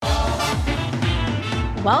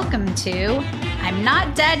Welcome to I'm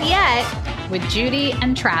Not Dead Yet with Judy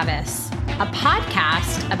and Travis, a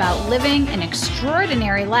podcast about living an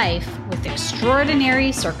extraordinary life with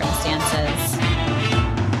extraordinary circumstances.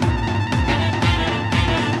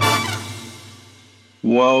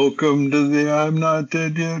 Welcome to the I'm Not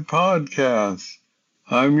Dead Yet podcast.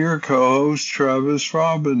 I'm your co-host, Travis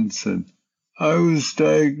Robinson. I was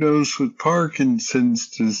diagnosed with Parkinson's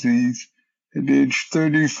disease at age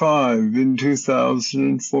 35 in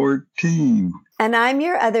 2014. And I'm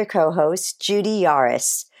your other co-host, Judy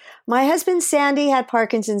Yaris. My husband, Sandy, had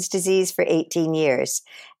Parkinson's disease for 18 years,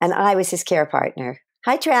 and I was his care partner.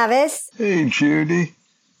 Hi, Travis. Hey, Judy.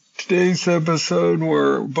 Today's episode,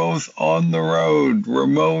 we're both on the road,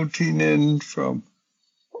 remoting in from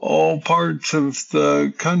all parts of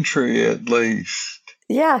the country, at least.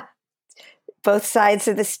 Yeah, both sides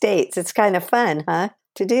of the states. It's kind of fun, huh,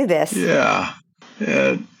 to do this? Yeah.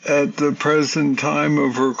 At the present time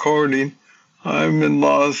of recording, I'm in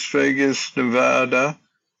Las Vegas, Nevada,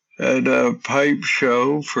 at a pipe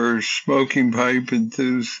show for smoking pipe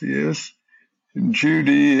enthusiasts. And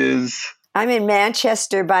Judy is... I'm in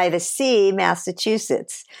Manchester by the Sea,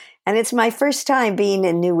 Massachusetts. And it's my first time being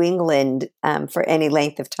in New England for any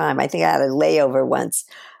length of time. I think I had a layover once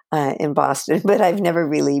in Boston, but I've never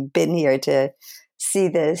really been here to see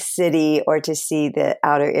the city or to see the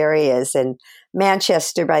outer areas. And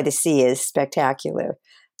Manchester by the Sea is spectacular.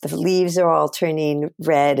 The leaves are all turning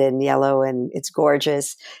red and yellow, and it's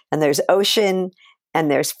gorgeous. And there's ocean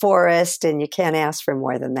and there's forest, and you can't ask for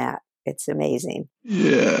more than that. It's amazing.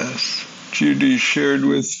 Yes. Judy shared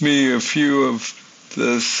with me a few of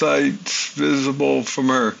the sights visible from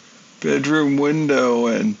her bedroom window,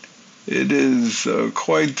 and it is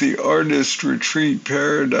quite the artist retreat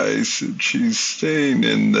paradise that she's staying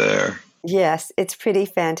in there. Yes, it's pretty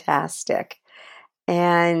fantastic.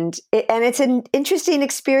 And it's an interesting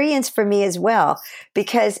experience for me as well,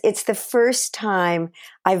 because it's the first time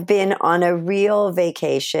I've been on a real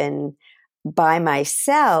vacation by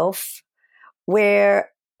myself where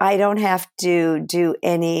I don't have to do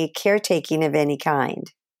any caretaking of any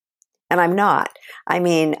kind. And I'm not. I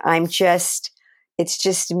mean, it's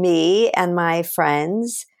just me and my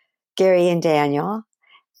friends, Gary and Daniel,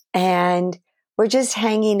 and we're just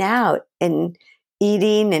hanging out and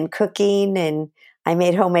eating and cooking. And I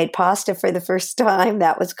made homemade pasta for the first time.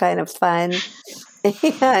 That was kind of fun.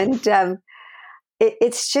 And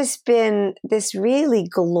it's just been this really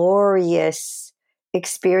glorious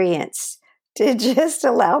experience to just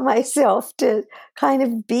allow myself to kind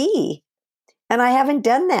of be. And I haven't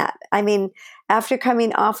done that. I mean, after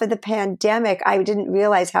coming off of the pandemic, I didn't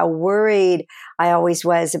realize how worried I always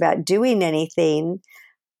was about doing anything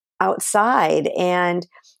outside. And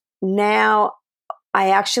now I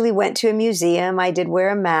actually went to a museum. I did wear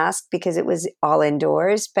a mask because it was all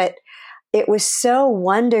indoors, but it was so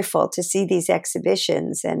wonderful to see these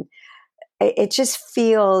exhibitions. And it just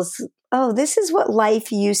feels, oh, this is what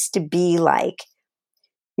life used to be like,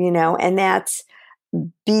 and that's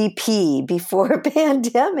BP, before a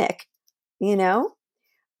pandemic,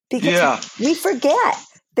 because we forget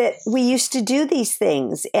that we used to do these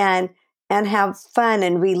things and have fun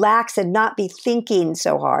and relax and not be thinking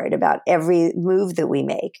so hard about every move that we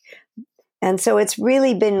make. And so it's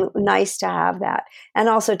really been nice to have that. And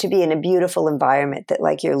also to be in a beautiful environment that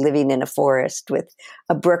like you're living in a forest with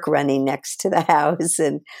a brook running next to the house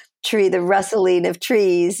and the rustling of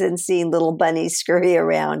trees and seeing little bunnies scurry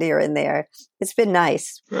around here and there. It's been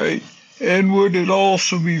nice. Right. And would it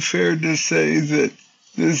also be fair to say that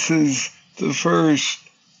this is the first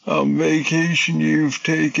vacation you've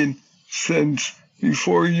taken since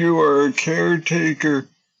before you were a caretaker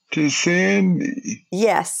to Sandy?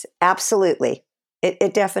 Yes, absolutely.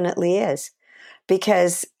 It definitely is.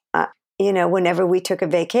 Because, whenever we took a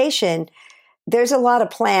vacation, there's a lot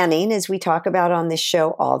of planning, as we talk about on this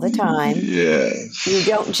show all the time. Yes. You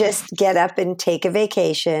don't just get up and take a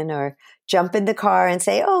vacation or jump in the car and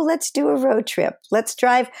say, oh, let's do a road trip. Let's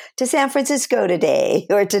drive to San Francisco today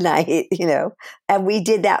or tonight, And we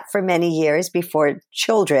did that for many years before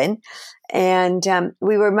children. And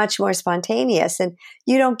we were much more spontaneous. And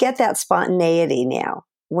you don't get that spontaneity now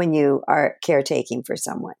when you are caretaking for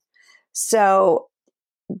someone. So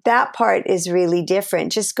that part is really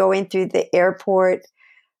different. Just going through the airport,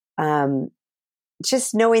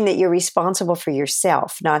 just knowing that you're responsible for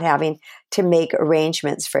yourself, not having to make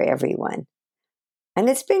arrangements for everyone. And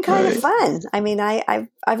it's been kind of fun. I mean,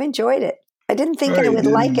 I've enjoyed it. I didn't think I would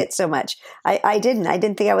like it so much. I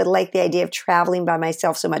didn't think I would like the idea of traveling by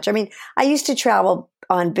myself so much. I mean, I used to travel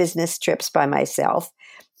on business trips by myself.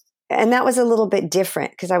 And that was a little bit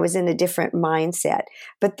different because I was in a different mindset.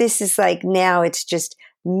 But this is like now it's just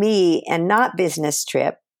me and not business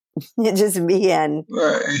trip, just me and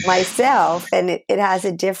Right. myself. And it has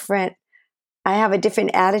I have a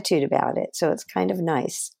different attitude about it. So it's kind of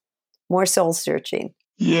nice. More soul searching.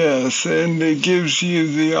 Yes, and it gives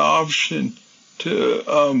you the option to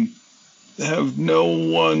have no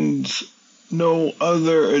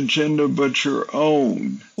other agenda but your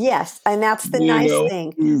own. Yes. And that's the nice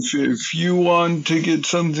thing. If you want to get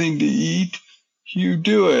something to eat, you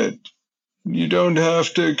do it. You don't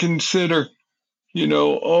have to consider,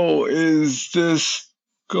 is this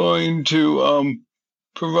going to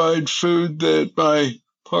provide food that my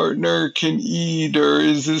partner can eat, or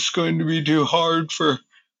is this going to be too hard for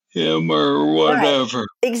him, or whatever? Right.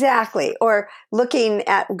 Exactly. Or looking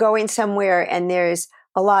at going somewhere and there's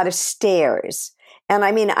a lot of stairs. And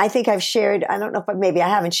I mean, I think I've shared, I don't know if maybe I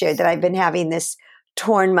haven't shared that I've been having this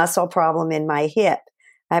torn muscle problem in my hip.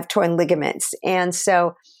 I have torn ligaments. And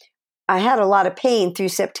so I had a lot of pain through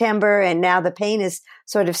September, and now the pain is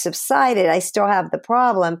sort of subsided. I still have the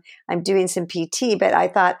problem. I'm doing some PT, but I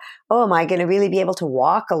thought, oh, am I going to really be able to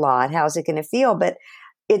walk a lot? How's it going to feel? But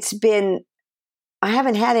I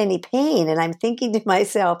haven't had any pain. And I'm thinking to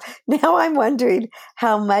myself, now I'm wondering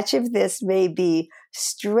how much of this may be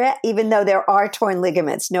stress, even though there are torn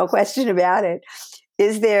ligaments, no question about it.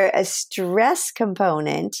 Is there a stress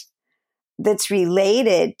component that's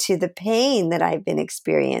related to the pain that I've been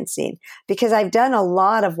experiencing? Because I've done a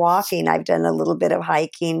lot of walking. I've done a little bit of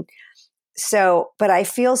hiking. But I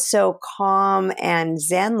feel so calm and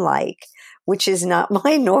Zen-like, which is not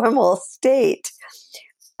my normal state.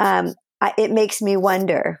 It makes me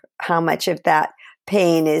wonder how much of that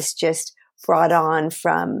pain is just brought on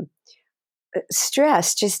from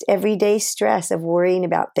stress, just everyday stress of worrying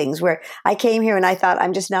about things, where I came here and I thought,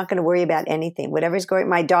 I'm just not going to worry about anything. Whatever's going,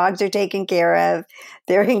 my dogs are taken care of.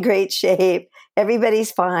 They're in great shape.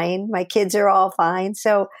 Everybody's fine. My kids are all fine.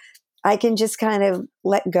 So I can just kind of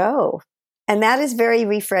let go. And that is very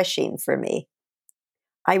refreshing for me.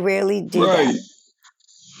 I rarely do that.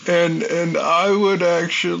 And I would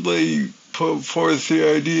actually put forth the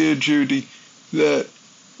idea, Judy, that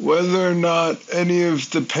whether or not any of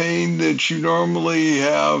the pain that you normally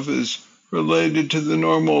have is related to the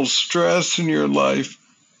normal stress in your life,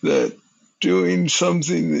 that doing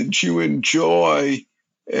something that you enjoy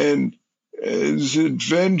and is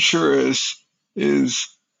adventurous is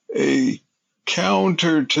a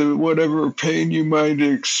counter to whatever pain you might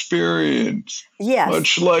experience. Yes.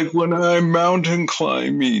 Much like when I'm mountain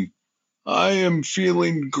climbing, I am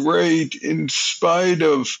feeling great in spite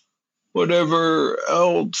of whatever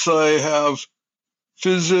else I have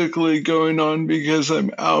physically going on, because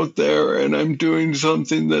I'm out there and I'm doing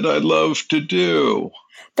something that I love to do.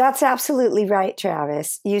 That's absolutely right,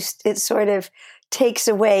 Travis. It sort of takes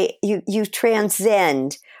away, you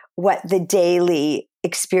transcend what the daily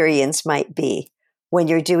experience might be when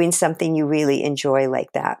you're doing something you really enjoy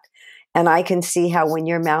like that. And I can see how when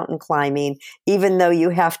you're mountain climbing, even though you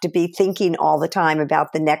have to be thinking all the time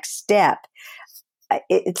about the next step,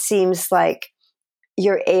 it seems like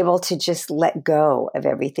you're able to just let go of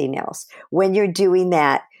everything else. When you're doing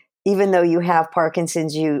that, even though you have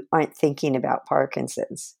Parkinson's, you aren't thinking about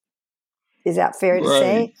Parkinson's. Is that fair to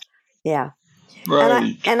say? Yeah.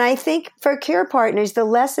 Right. And I think for care partners, the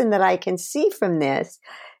lesson that I can see from this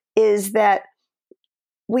is that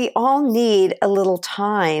we all need a little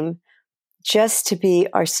time just to be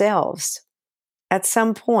ourselves. At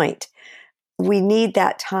some point, we need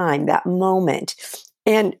that time, that moment.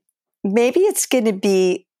 And maybe it's going to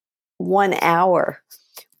be 1 hour,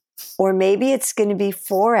 or maybe it's going to be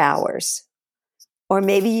 4 hours, or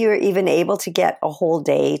maybe you're even able to get a whole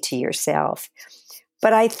day to yourself.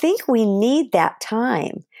 But I think we need that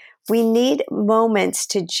time. We need moments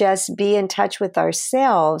to just be in touch with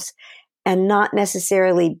ourselves and not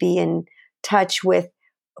necessarily be in touch with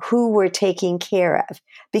who we're taking care of.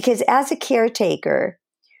 Because as a caretaker,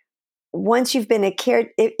 once you've been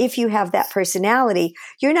if you have that personality,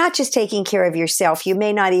 you're not just taking care of yourself. You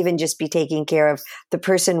may not even just be taking care of the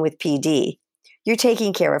person with PD. You're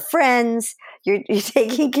taking care of friends. You're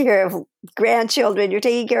taking care of grandchildren. You're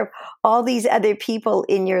taking care of all these other people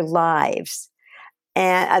in your lives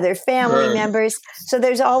and other family members. So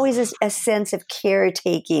there's always a sense of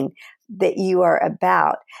caretaking that you are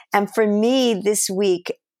about. And for me this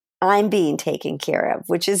week, I'm being taken care of,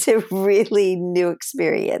 which is a really new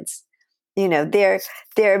experience. You know,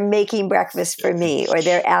 they're making breakfast for me, or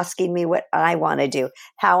they're asking me what I want to do.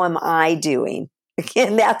 How am I doing?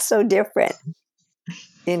 And that's so different,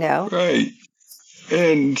 you know? Right.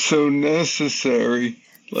 And so necessary,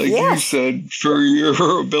 like you said, for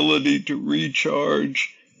your ability to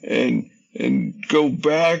recharge and go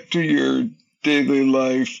back to your daily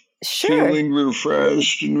life, Sure. feeling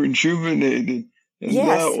refreshed and rejuvenated. And Yes.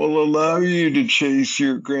 that will allow you to chase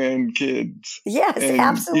your grandkids Yes, and,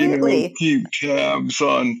 absolutely. keep tabs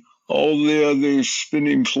on all the other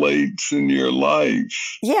spinning plates in your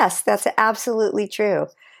life. Yes, that's absolutely true.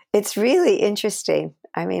 It's really interesting.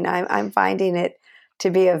 I mean, I'm finding it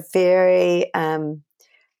to be a very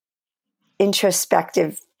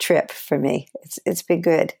introspective trip for me. It's been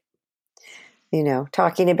good.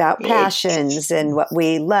 Talking about passions and what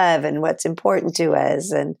we love and what's important to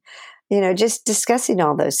us, and just discussing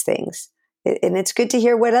all those things. And it's good to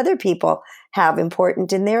hear what other people have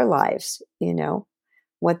important in their lives.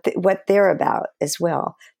 What they're about as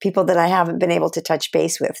well. People that I haven't been able to touch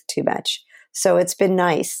base with too much. So it's been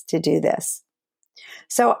nice to do this.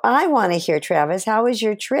 So I want to hear, Travis, how was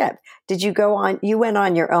your trip? Did you go on? You went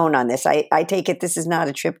on your own on this. I take it this is not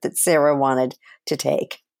a trip that Sarah wanted to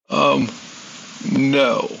take.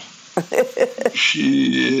 No.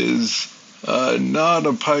 She is not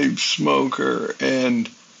a pipe smoker, and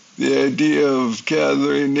the idea of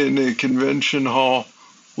gathering in a convention hall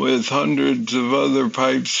with hundreds of other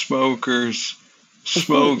pipe smokers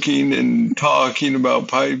smoking and talking about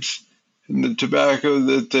pipes and the tobacco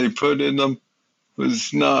that they put in them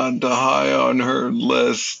was not high on her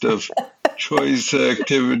list of choice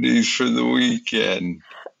activities for the weekend.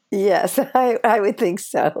 Yes, I would think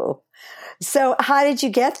so. So how did you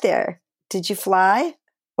get there? Did you fly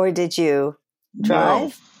or did you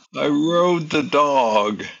drive? No, I rode the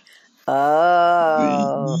dog.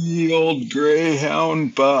 Oh. The old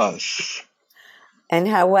Greyhound bus. And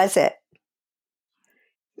how was it?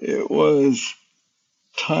 It was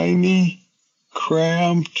tiny,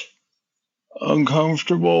 cramped,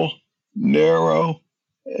 uncomfortable, narrow,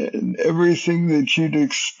 and everything that you'd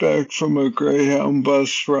expect from a Greyhound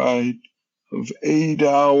bus ride of 8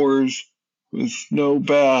 hours with no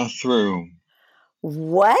bathroom.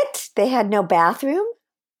 What? They had no bathroom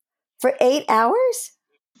for 8 hours?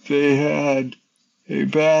 They had a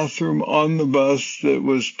bathroom on the bus that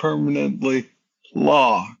was permanently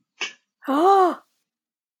locked. Oh,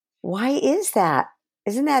 why is that?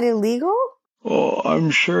 Isn't that illegal? Oh,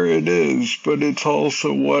 I'm sure it is, but it's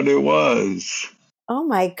also what it was. Oh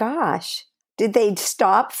my gosh. Did they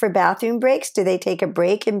stop for bathroom breaks? Did they take a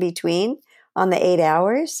break in between on the 8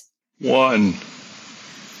 hours? One.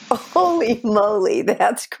 Holy moly,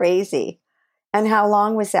 that's crazy. And how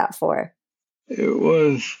long was that for? It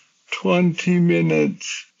was 20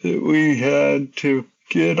 minutes that we had to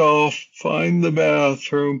get off, find the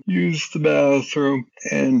bathroom, use the bathroom,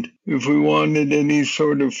 and if we wanted any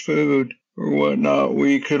sort of food or whatnot,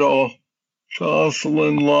 we could all jostle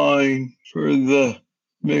in line for the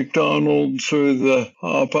McDonald's or the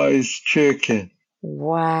Popeyes chicken.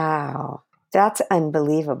 Wow, that's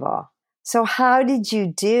unbelievable. So how did you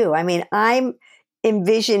do? I mean, I'm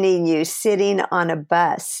envisioning you sitting on a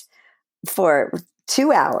bus for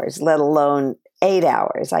 2 hours, let alone 8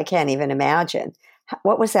 hours. I can't even imagine.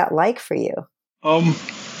 What was that like for you?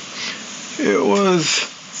 It was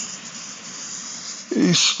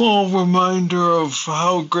a small reminder of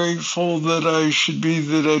how grateful that I should be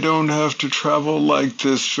that I don't have to travel like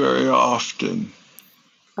this very often.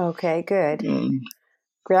 Okay, good. And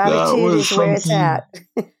Gratitude is where it's at.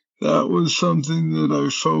 That was something that I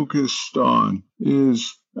focused on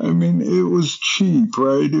it was cheap,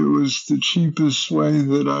 right? It was the cheapest way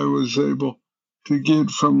that I was able to get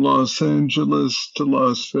from Los Angeles to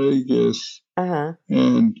Las Vegas. Uh-huh.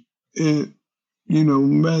 And it,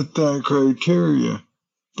 met that criteria.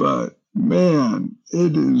 But man,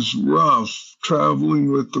 it is rough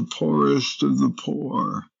traveling with the poorest of the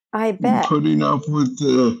poor. I bet. And putting up with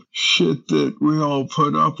the shit that we all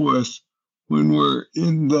put up with when we're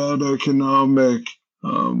in that economic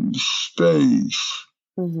space,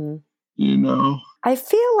 I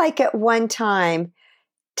feel like at one time,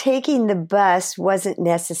 taking the bus wasn't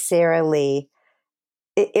necessarily,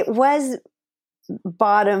 it was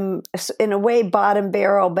bottom, in a way, bottom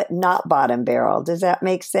barrel, but not bottom barrel. Does that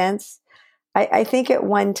make sense? I think at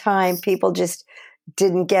one time, people just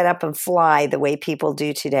didn't get up and fly the way people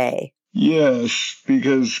do today. Yes,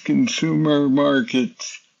 because consumer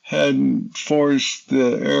markets hadn't forced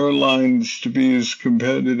the airlines to be as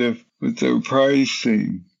competitive with their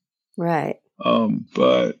pricing. Right.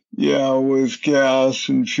 But yeah, with gas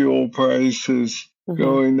and fuel prices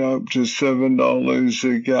going up to $7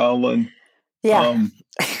 a gallon,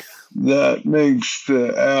 that makes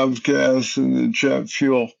the avgas and the jet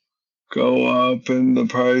fuel go up and the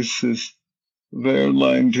prices of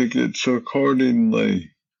airline tickets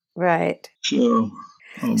accordingly. Right.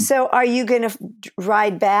 So are you going to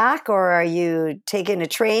ride back, or are you taking a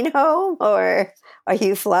train home, or Are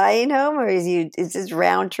you flying home, or is this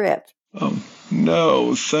round trip?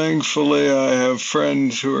 No, thankfully I have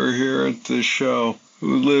friends who are here at the show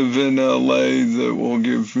who live in LA that will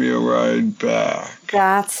give me a ride back.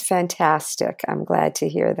 That's fantastic. I'm glad to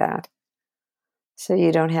hear that. So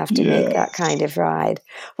you don't have to make that kind of ride.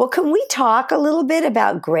 Well, can we talk a little bit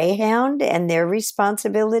about Greyhound and their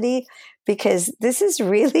responsibility? Because this is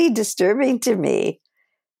really disturbing to me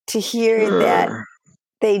to hear that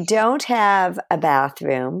they don't have a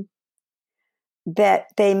bathroom, that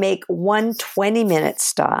they make one 20-minute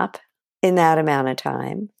stop in that amount of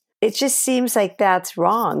time. It just seems like that's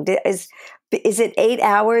wrong. Is it 8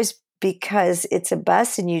 hours because it's a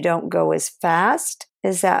bus and you don't go as fast?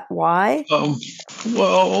 Is that why? Well,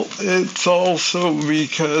 it's also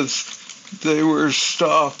because they were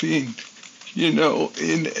stopping, in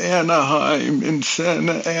Anaheim, in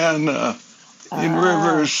Santa Ana, in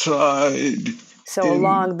Riverside. So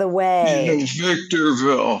along the way.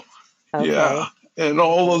 Victorville. Okay. Yeah. And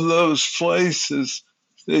all of those places,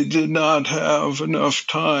 they did not have enough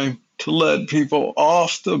time to let people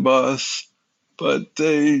off the bus, but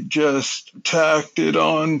they just tacked it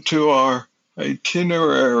on to our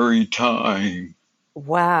itinerary time.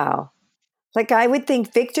 Wow. Like, I would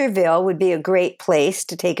think Victorville would be a great place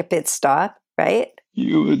to take a pit stop, right?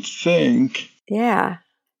 You would think. Yeah.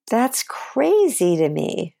 That's crazy to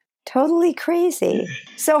me. Totally crazy.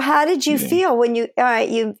 So how did you feel when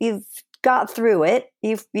you've got through it?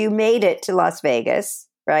 You made it to Las Vegas,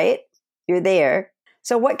 right? You're there.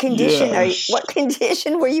 So what condition what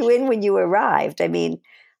condition were you in when you arrived? I mean,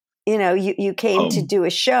 you came to do a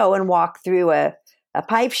show and walk through a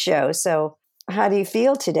pipe show. So how do you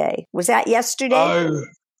feel today? Was that yesterday?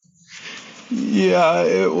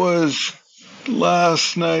 It was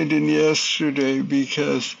last night and yesterday,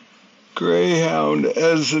 because Greyhound,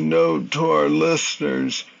 as a note to our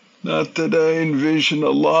listeners, not that I envision a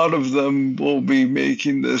lot of them will be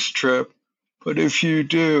making this trip, but if you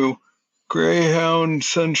do, Greyhound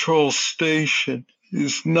Central Station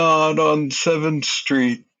is not on 7th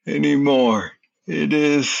Street anymore. It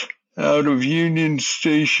is out of Union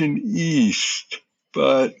Station East,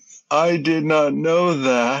 but I did not know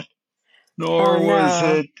that, nor was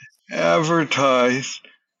it advertised.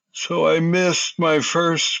 So I missed my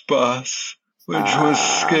first bus, which was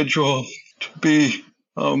scheduled to be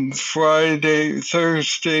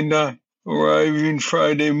Thursday night, arriving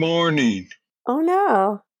Friday morning. Oh,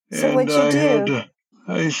 no. So what'd you do?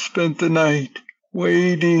 I spent the night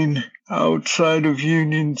waiting outside of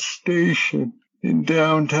Union Station in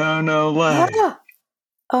downtown LA.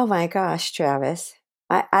 Oh my gosh, Travis.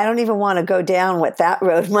 I don't even want to go down what that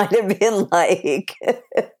road might have been like.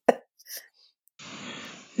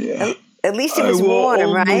 Yeah. At least it was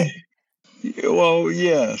warm, right? Well,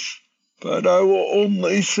 yes. But I will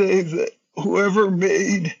only say that whoever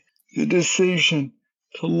made the decision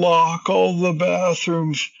to lock all the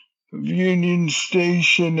bathrooms of Union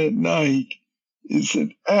Station at night is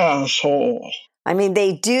an asshole. I mean,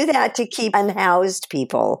 they do that to keep unhoused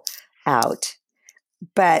people out,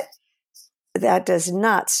 but that does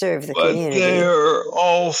not serve the community. But they are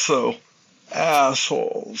also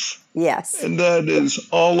assholes. Yes. And that is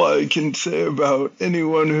all I can say about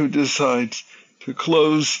anyone who decides to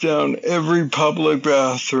close down every public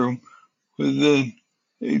bathroom within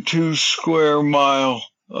a 2 square mile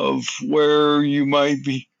of where you might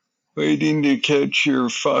be waiting to catch your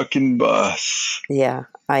fucking bus. Yeah,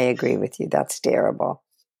 I agree with you. That's terrible.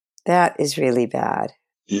 That is really bad.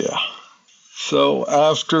 Yeah. So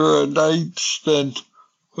after a night spent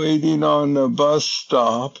waiting on a bus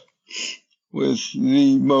stop with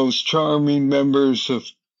the most charming members of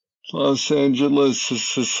Los Angeles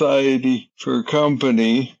Society for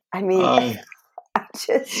Company, I mean, I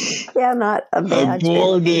just cannot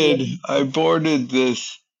imagine. I boarded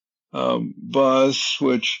this bus,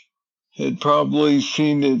 which had probably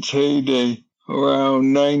seen its heyday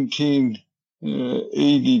around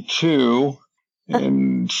 1982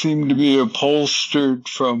 and seemed to be upholstered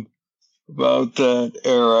from about that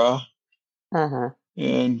era.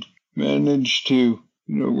 And managed to,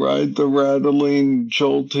 ride the rattling,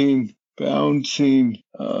 jolting, bouncing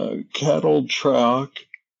cattle truck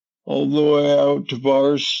all the way out to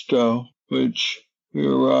Barstow, which we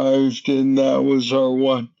arrived in. That was our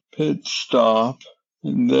one pit stop.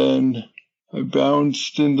 And then I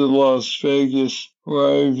bounced into Las Vegas,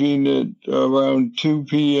 arriving at around 2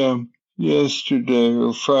 p.m. yesterday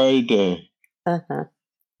or Friday.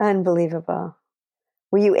 Unbelievable.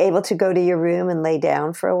 Were you able to go to your room and lay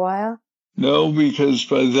down for a while? No, because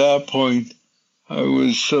by that point, I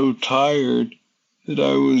was so tired that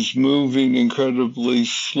I was moving incredibly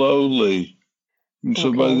slowly. And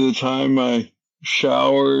so by the time I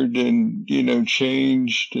showered and,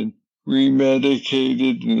 changed and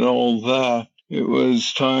remedicated and all that, it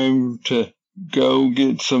was time to go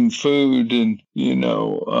get some food and,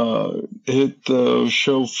 hit the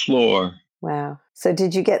show floor. Wow. So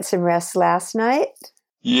did you get some rest last night?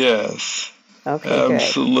 Yes. Okay,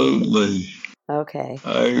 absolutely. Good. Okay.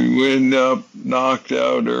 I went up, knocked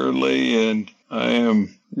out early, and I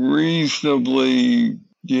am reasonably,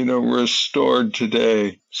 restored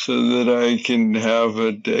today so that I can have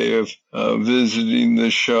a day of visiting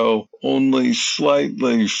the show only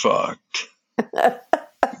slightly fucked.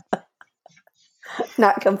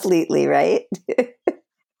 Not completely, right?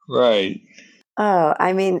 Right. Oh,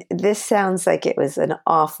 I mean, this sounds like it was an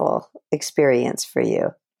awful experience for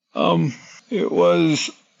you. It was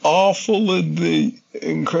awfully,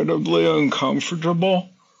 incredibly uncomfortable,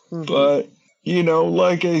 but,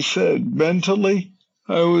 like I said, mentally,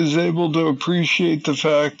 I was able to appreciate the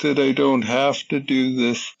fact that I don't have to do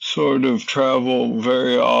this sort of travel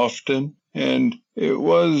very often. And it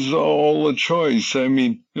was all a choice. I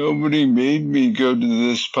mean, nobody made me go to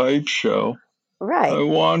this pipe show. Right. I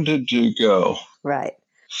wanted to go. Right.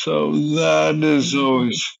 So that is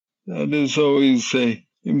always a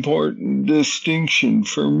important distinction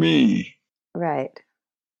for me. Right.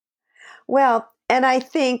 Well, and I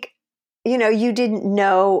think, you didn't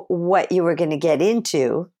know what you were going to get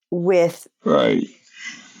into with the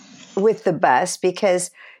bus,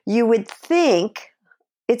 because you would think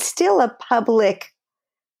it's still a public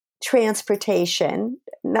transportation.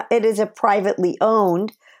 It is a privately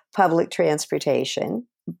owned public transportation,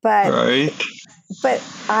 but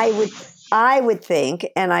I would think,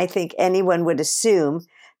 and I think anyone would assume,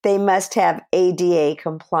 they must have ADA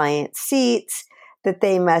compliant seats, that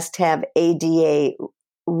they must have ADA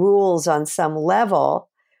rules on some level.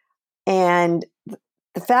 And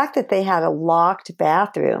the fact that they had a locked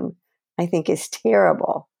bathroom, I think, is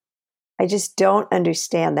terrible. I just don't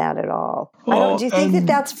understand that at all. Do you think that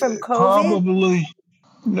that's from COVID? Probably.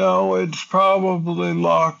 No, it's probably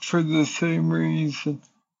locked for the same reason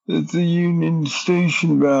that the Union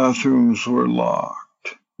Station bathrooms were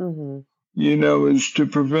locked. Mm-hmm. Is to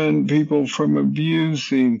prevent people from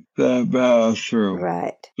abusing that bathroom.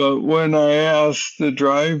 Right. But when I asked the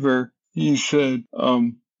driver, he said,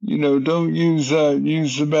 don't use that.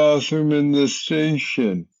 Use the bathroom in the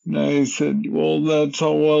station. And I said, well, that's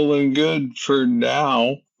all well and good for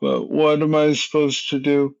now, but what am I supposed to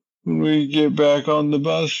do when we get back on the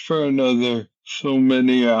bus for another so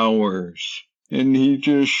many hours? And he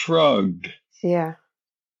just shrugged. Yeah.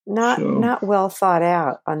 Not well thought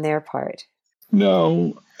out on their part.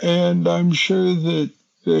 No, and I'm sure that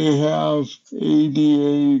they have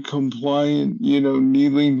ADA compliant,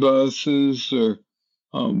 kneeling buses or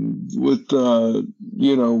with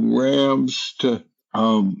ramps to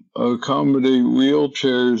accommodate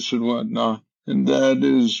wheelchairs and whatnot. And that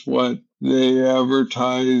is what they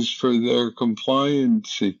advertise for their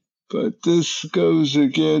compliancy. But this goes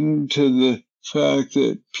again to the fact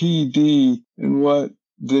that PD and what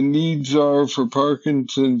the needs are for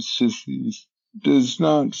Parkinson's disease does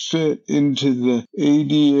not fit into the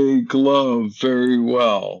ADA glove very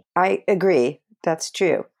well. I agree. That's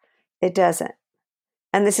true. It doesn't.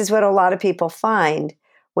 And this is what a lot of people find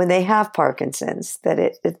when they have Parkinson's, that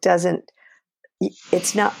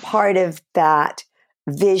it's not part of that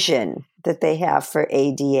vision that they have for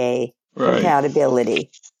ADA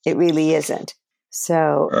compatibility. It really isn't.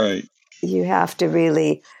 So you have to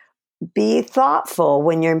really be thoughtful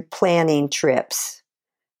when you're planning trips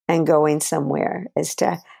and going somewhere as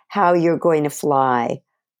to how you're going to fly.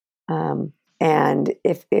 And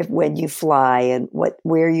if when you fly and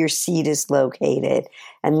where your seat is located,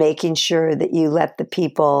 and making sure that you let the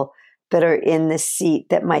people that are in the seat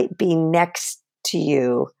that might be next to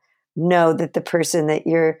you know that the person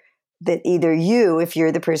that either you, if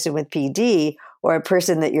you're the person with PD, or a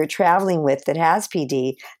person that you're traveling with that has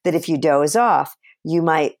PD, that if you doze off, you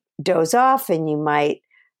might doze off and you might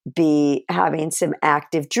be having some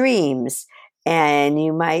active dreams, and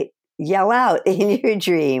you might yell out in your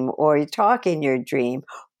dream or talk in your dream,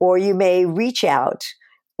 or you may reach out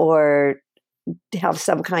or have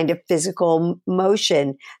some kind of physical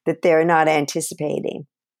motion that they're not anticipating.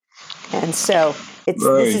 And so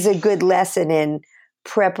this is a good lesson in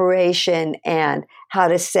preparation and how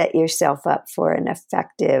to set yourself up for an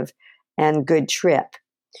effective and good trip,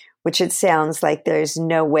 which it sounds like there's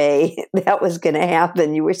no way that was going to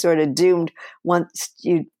happen. You were sort of doomed once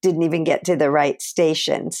you didn't even get to the right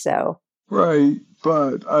station. So right,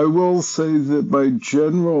 but I will say that my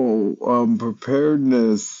general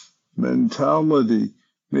preparedness mentality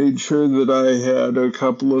made sure that I had a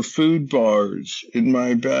couple of food bars in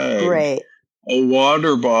my bag. Great. a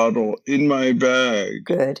water bottle in my bag,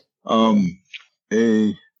 Good. A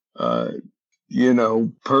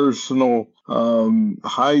personal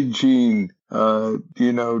hygiene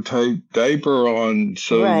type diaper on,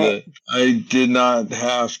 so Right. that I did not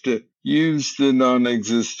have to use the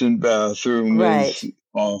non-existent bathroom Right. as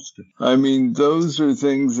often. I mean, those are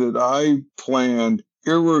things that I planned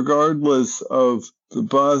irregardless of the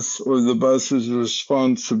bus or the bus's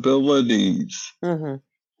responsibilities. Mm-hmm.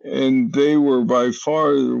 And they were by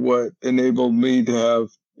far what enabled me to have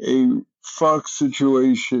a fuck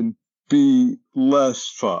situation be less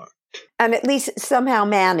fucked. And at least somehow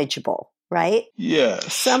manageable, right?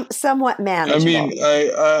 Yes. Somewhat manageable. I mean,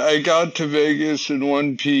 I got to Vegas in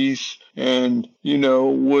one piece and,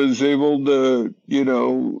 was able to,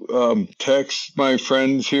 text my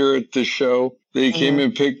friends here at the show. They came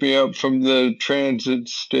and picked me up from the transit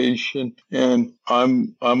station, and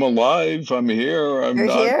I'm alive. I'm here. I'm You're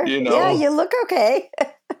not, here? Yeah, you look okay.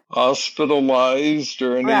 hospitalized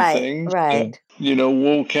or anything. Right.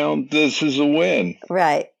 We'll count this as a win.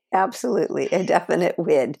 Right. Absolutely. A definite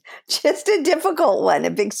win. Just a difficult one, a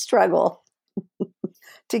big struggle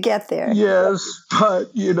to get there. Yes,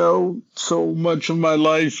 but, so much of my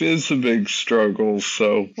life is a big struggle.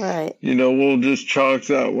 So, right. We'll just chalk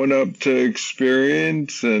that one up to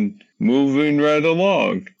experience and moving right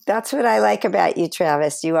along. That's what I like about you,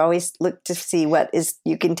 Travis. You always look to see what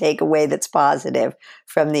you can take away that's positive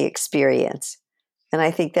from the experience. And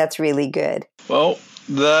I think that's really good. Well,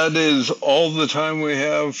 that is all the time we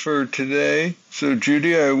have for today. So,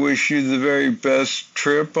 Judy, I wish you the very best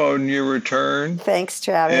trip on your return. Thanks,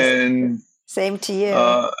 Travis. And same to you.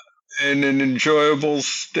 And an enjoyable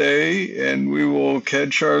stay. And we will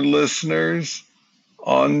catch our listeners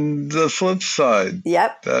on the flip side.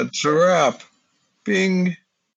 Yep. That's a wrap. Bing.